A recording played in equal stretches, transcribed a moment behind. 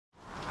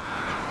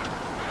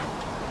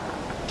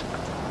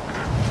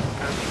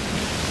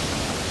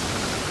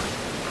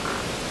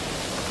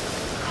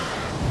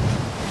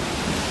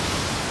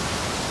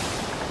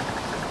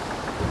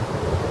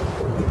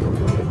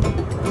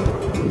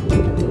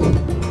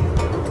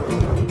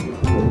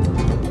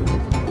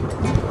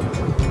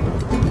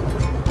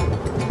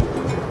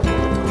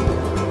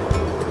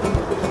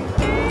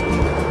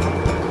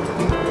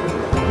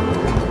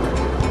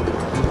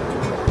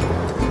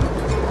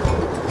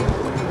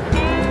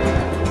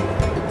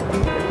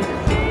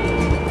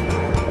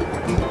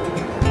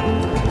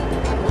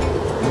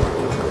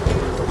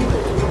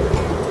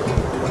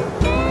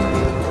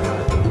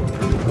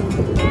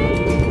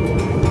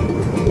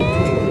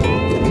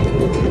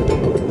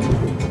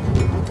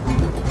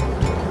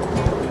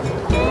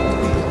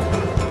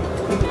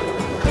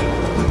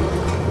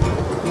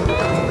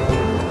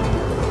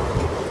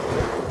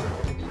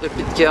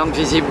Pitcairn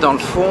visible dans le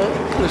fond.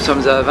 Nous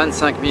sommes à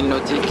 25 000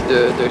 nautiques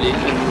de l'île.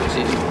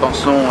 Nous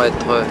pensons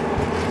être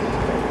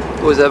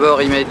aux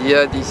abords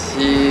immédiats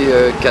d'ici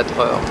 4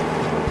 heures.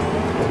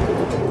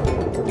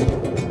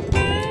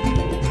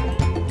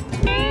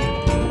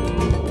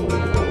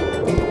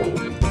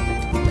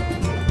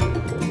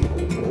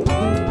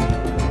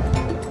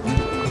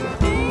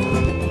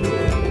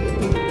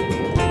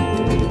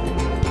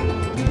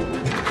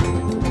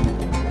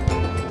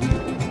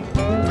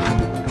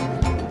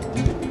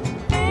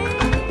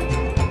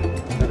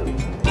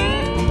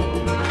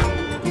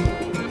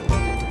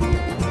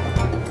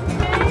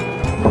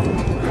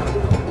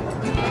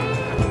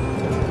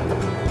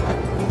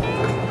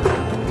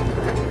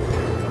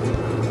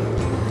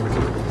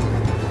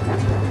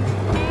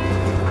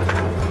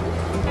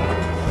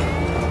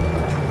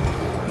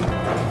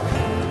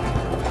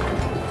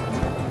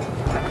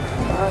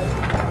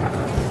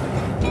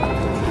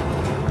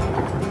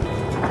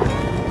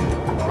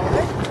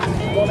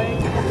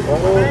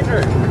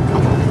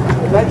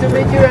 Glad to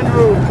meet you,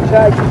 Andrew.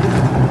 Jack.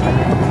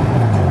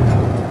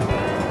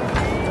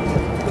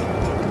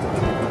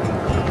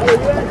 Oh, you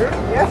Andrew?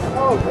 Yes.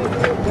 Oh, thank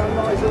you. John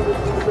Marshall,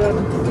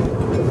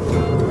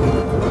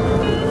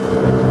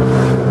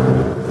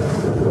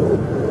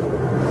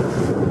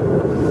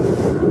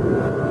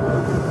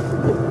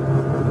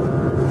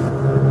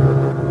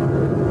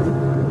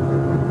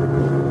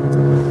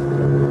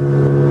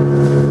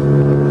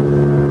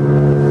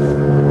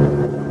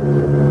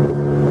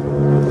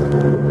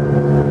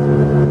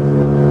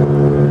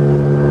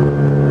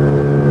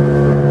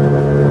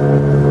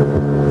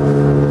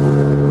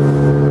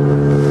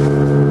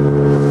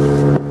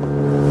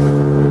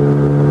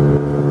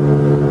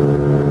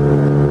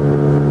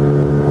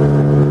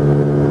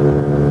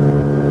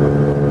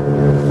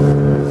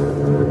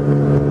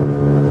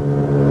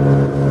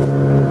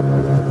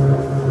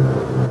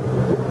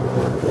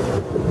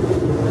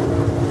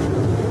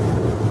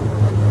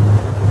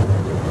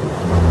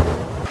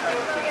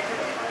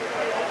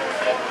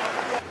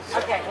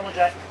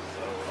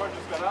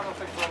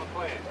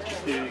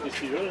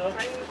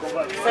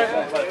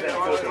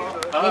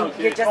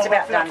 You're just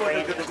about done,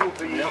 Reed.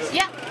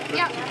 Yeah,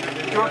 yeah.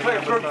 Do you want to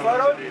take a group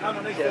photo?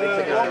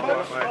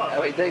 Ah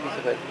oui, Dave, il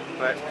s'appelle.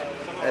 Ouais.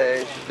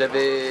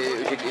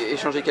 J'ai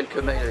échangé quelques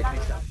mails avec lui.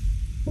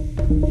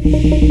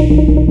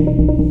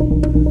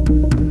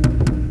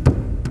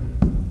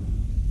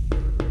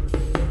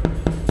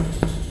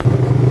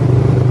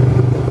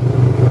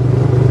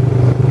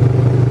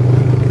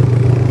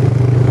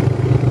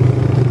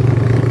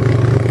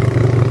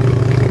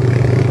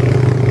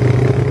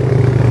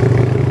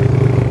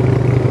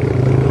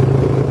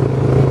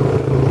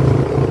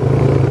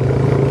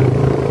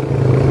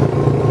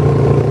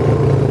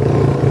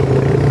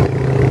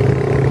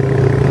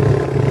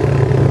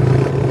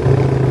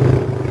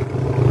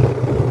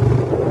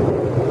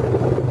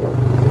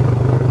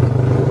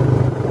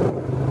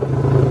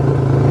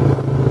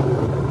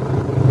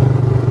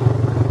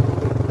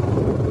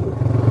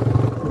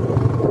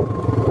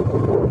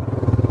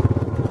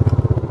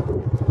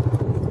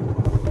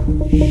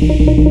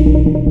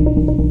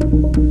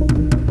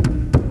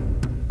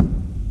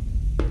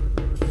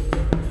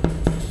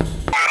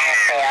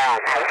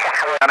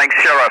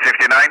 Sierra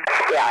 59.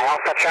 Yeah,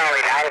 Alpha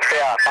Charlie 9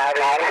 Sierra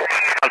 59.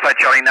 Alpha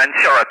Charlie 9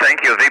 Sierra,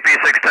 thank you.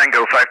 VP6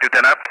 Tango 5 to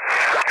 10 up.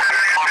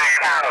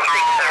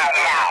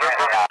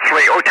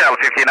 3 Hotel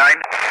 59.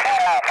 3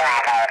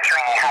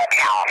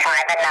 Hotel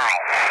 5 and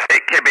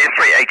 9. KB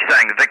 3H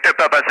Tang, Victor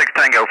Papa 6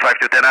 Tango 5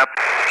 to 10 up.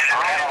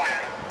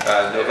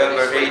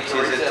 November 8th,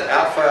 is it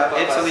Alpha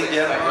Italy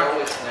Denmark?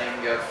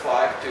 Listening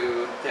 5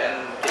 to 10.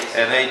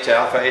 And 8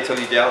 Alpha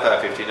Italy Delta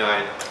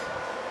 59.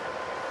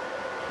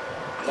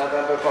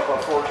 November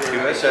Papa 40.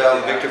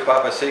 QSL Victor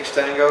Papa 6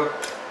 Tango.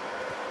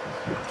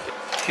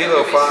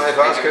 Kilo 5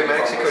 Oscar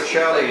Mexico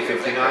Charlie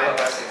 59.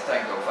 Papa 6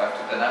 Tango 5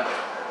 to 10 up.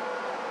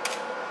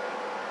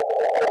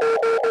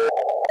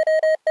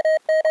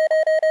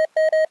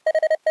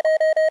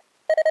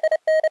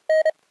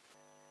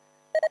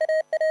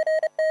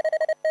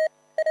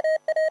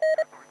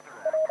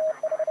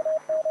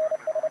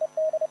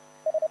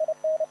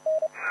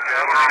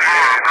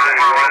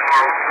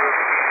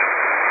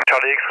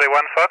 Charlie X-ray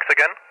 1 Fox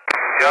again.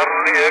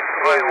 Charlie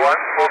X-ray 1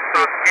 Fox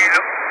Kilo.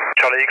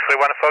 Charlie X-ray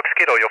 1 Fox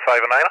Kilo, you're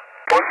 5 and 9.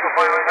 Also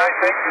 5 and 9,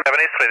 thank you. 7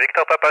 is 3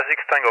 Victor Papa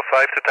 6 Tango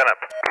 5 to 10 up.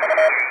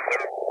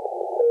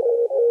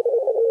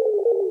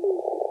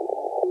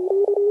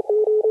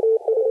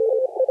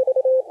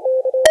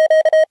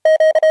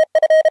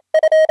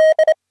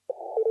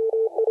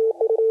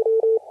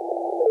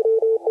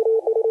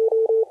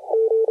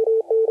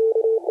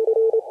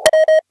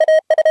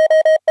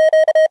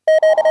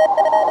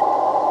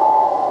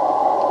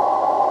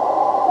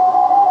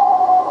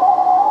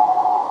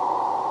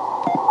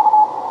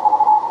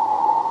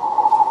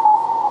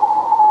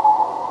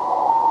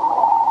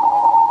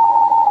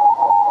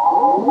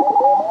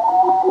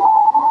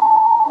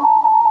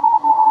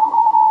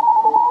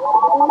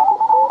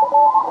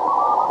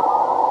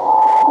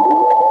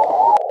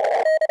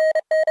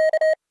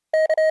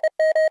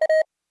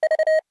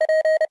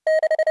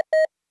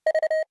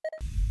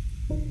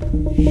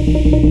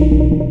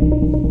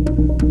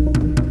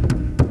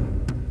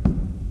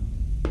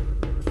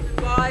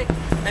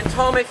 And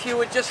Tom, if you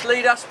would just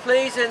lead us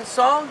please in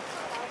song.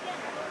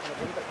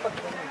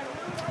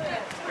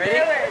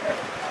 Ready?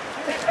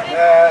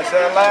 There's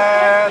a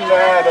land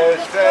that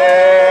is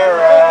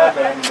fairer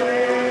than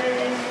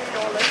day,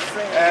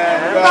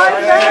 and by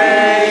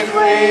day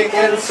we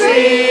can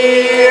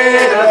see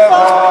it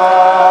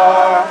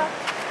afar,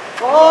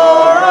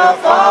 for a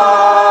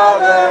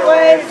Father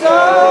waits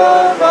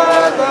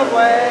over the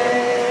way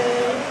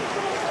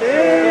to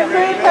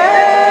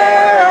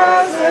prepare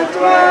us a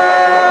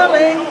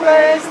dwelling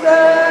place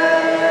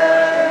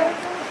there,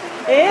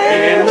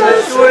 in the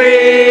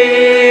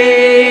sweet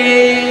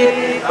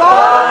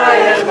by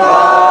and by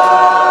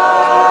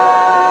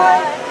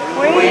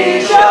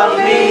we shall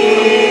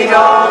meet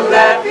on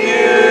that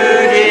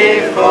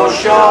beautiful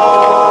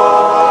shore,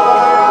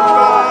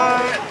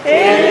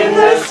 in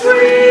the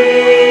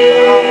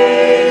sweet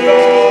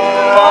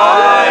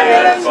by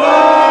and by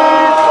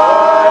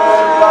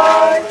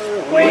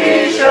we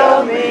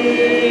shall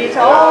meet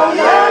on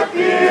that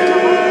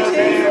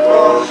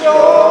beautiful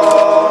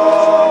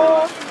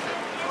shore,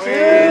 to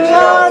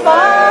the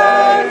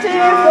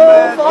bountiful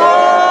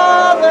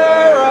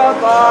Father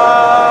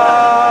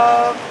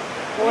above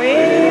we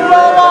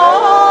will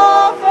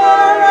offer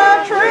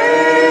a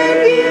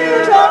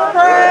tribute of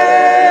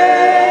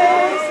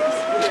praise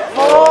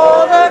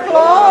for the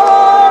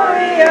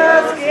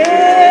glorious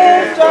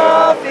gift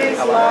of His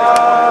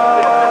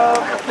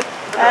love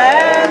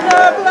and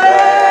the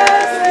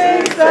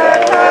blessings that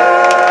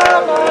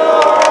hallow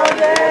our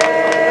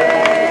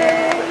days,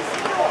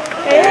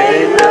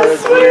 in the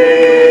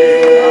sweet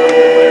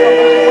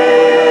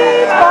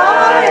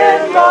by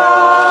and by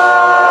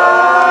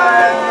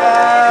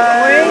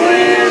we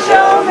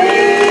shall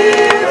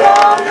meet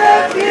on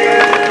that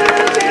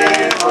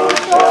beautiful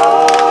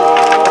shore,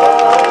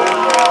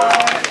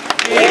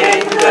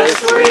 in the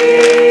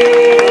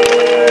sweet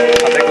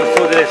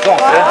by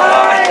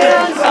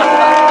and by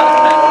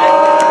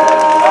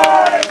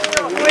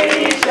we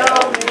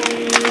shall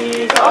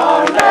meet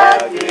on that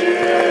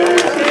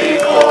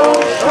beautiful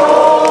shore.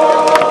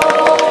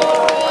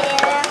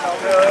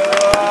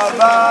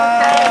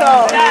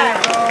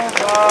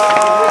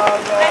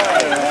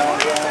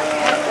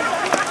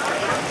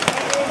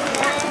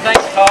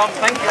 Thanks Tom,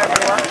 thank you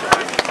everyone.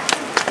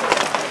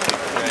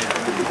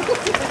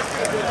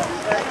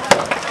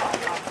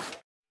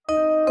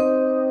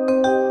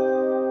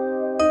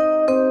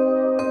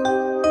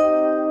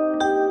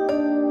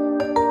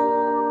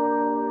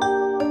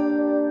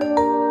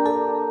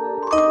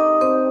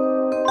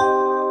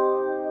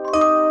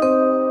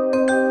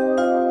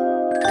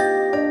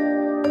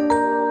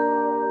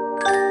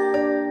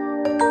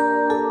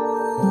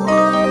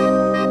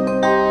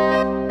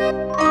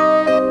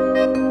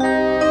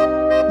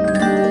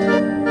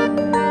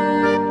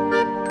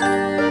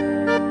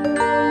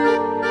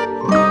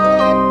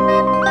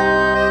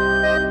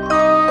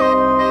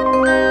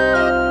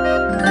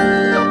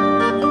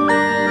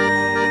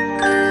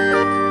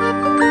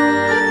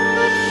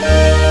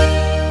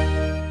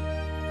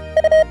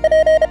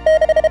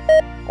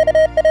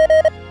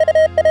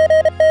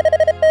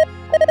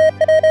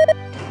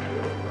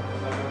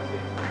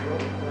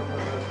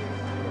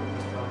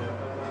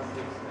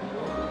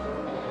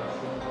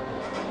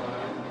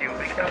 You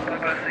picked up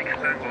Papa 6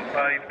 Tango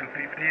 5 to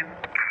 15.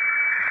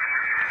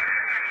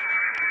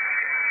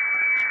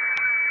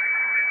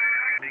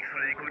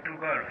 X-ray echo 2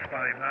 Golf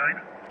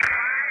 59.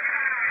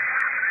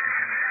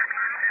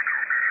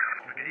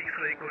 Okay,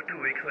 X-ray echo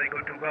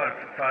 2 Golf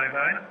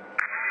 59.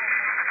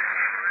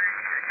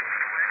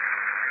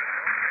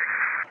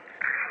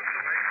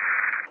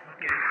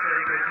 Okay, X-ray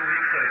echo 2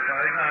 X-ray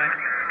 59.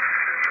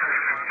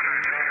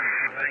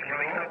 You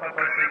picked up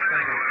Papa 6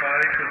 Tango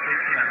 5 to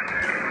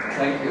 59.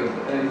 Thank you.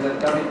 Vous êtes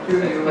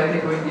d'habitude, you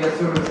Echo India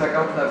Zulu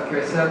 59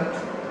 QSL.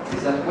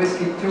 Is that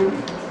Whiskey 2?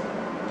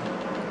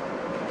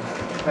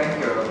 Thank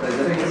you. There's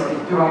a Whiskey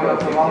 2, you are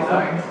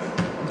 59.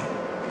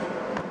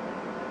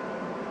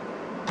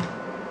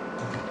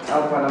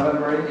 Alpha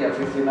November India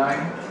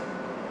 59.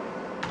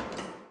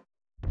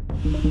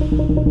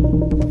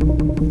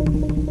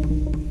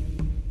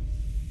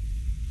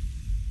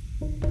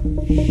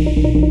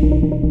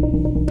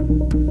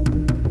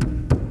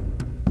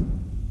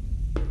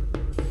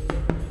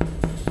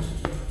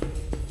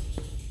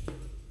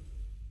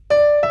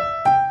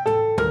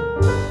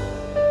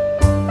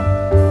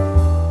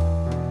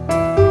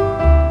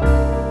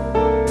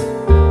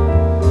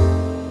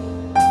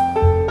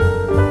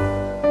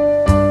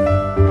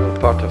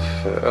 Part of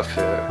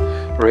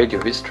radio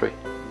history,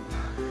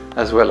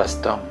 as well as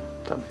Tom.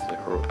 Tom is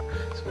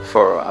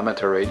for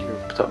amateur radio,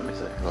 Tom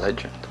is a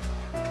legend.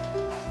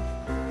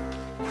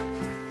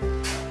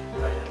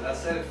 La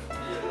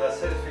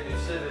selfie du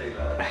CV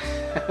là.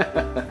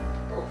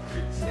 Oh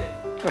putain.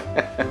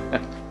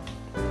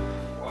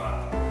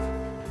 Wow.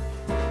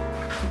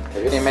 T'as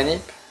vu les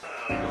manips?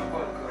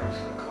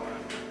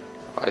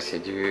 Ouais, c'est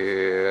du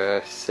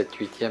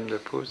 7/8e de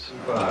pouce.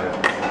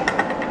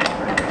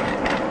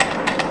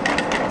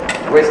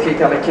 Whiskey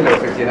Kilo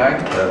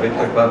 59.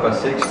 Victor Papa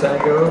 6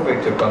 Tango,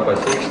 Victor Papa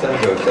 6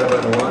 Tango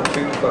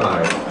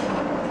 7125.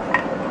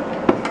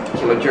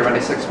 Kilo Germany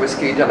 6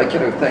 Whiskey Delta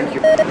Kilo, thank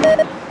you. Victor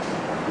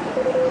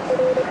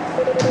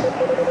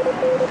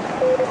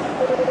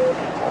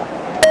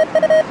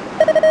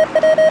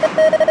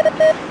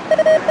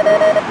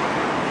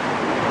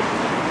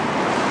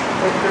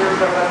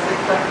Delta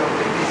 6 Tango,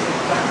 VP6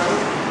 Tango.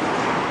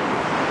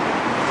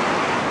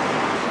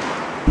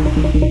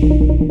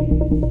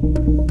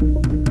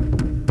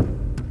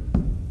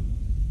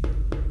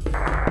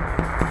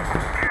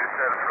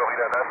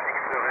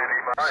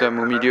 Nous sommes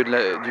au milieu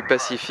du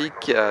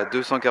Pacifique, à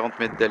 240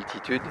 mètres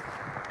d'altitude,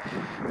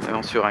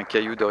 vraiment sur un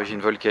caillou d'origine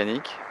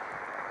volcanique.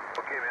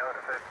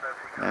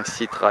 Un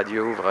site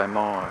radio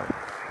vraiment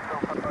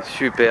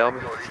superbe,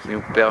 ce qui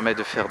nous permet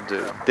de faire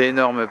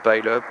d'énormes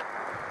pile-up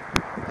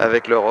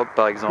avec l'Europe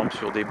par exemple,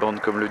 sur des bandes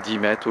comme le 10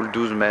 mètres ou le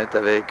 12 mètres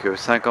avec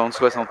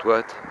 50-60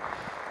 watts.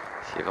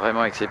 C'est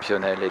vraiment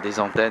exceptionnel, et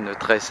des antennes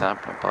très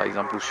simples, par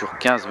exemple, ou sur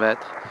 15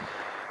 mètres.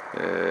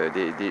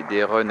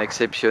 Des runs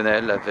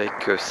exceptionnels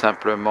avec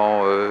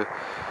simplement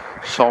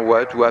 100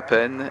 watts ou à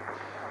peine.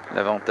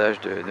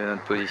 L'avantage de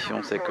notre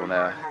position, c'est qu'on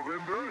a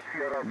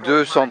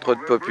deux centres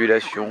de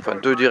population, enfin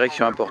deux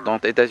directions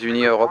importantes,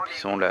 États-Unis et Europe, qui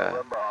sont là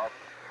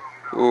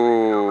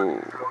au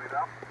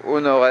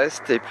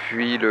nord-est, et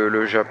puis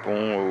le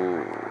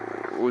Japon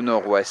au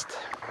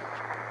nord-ouest.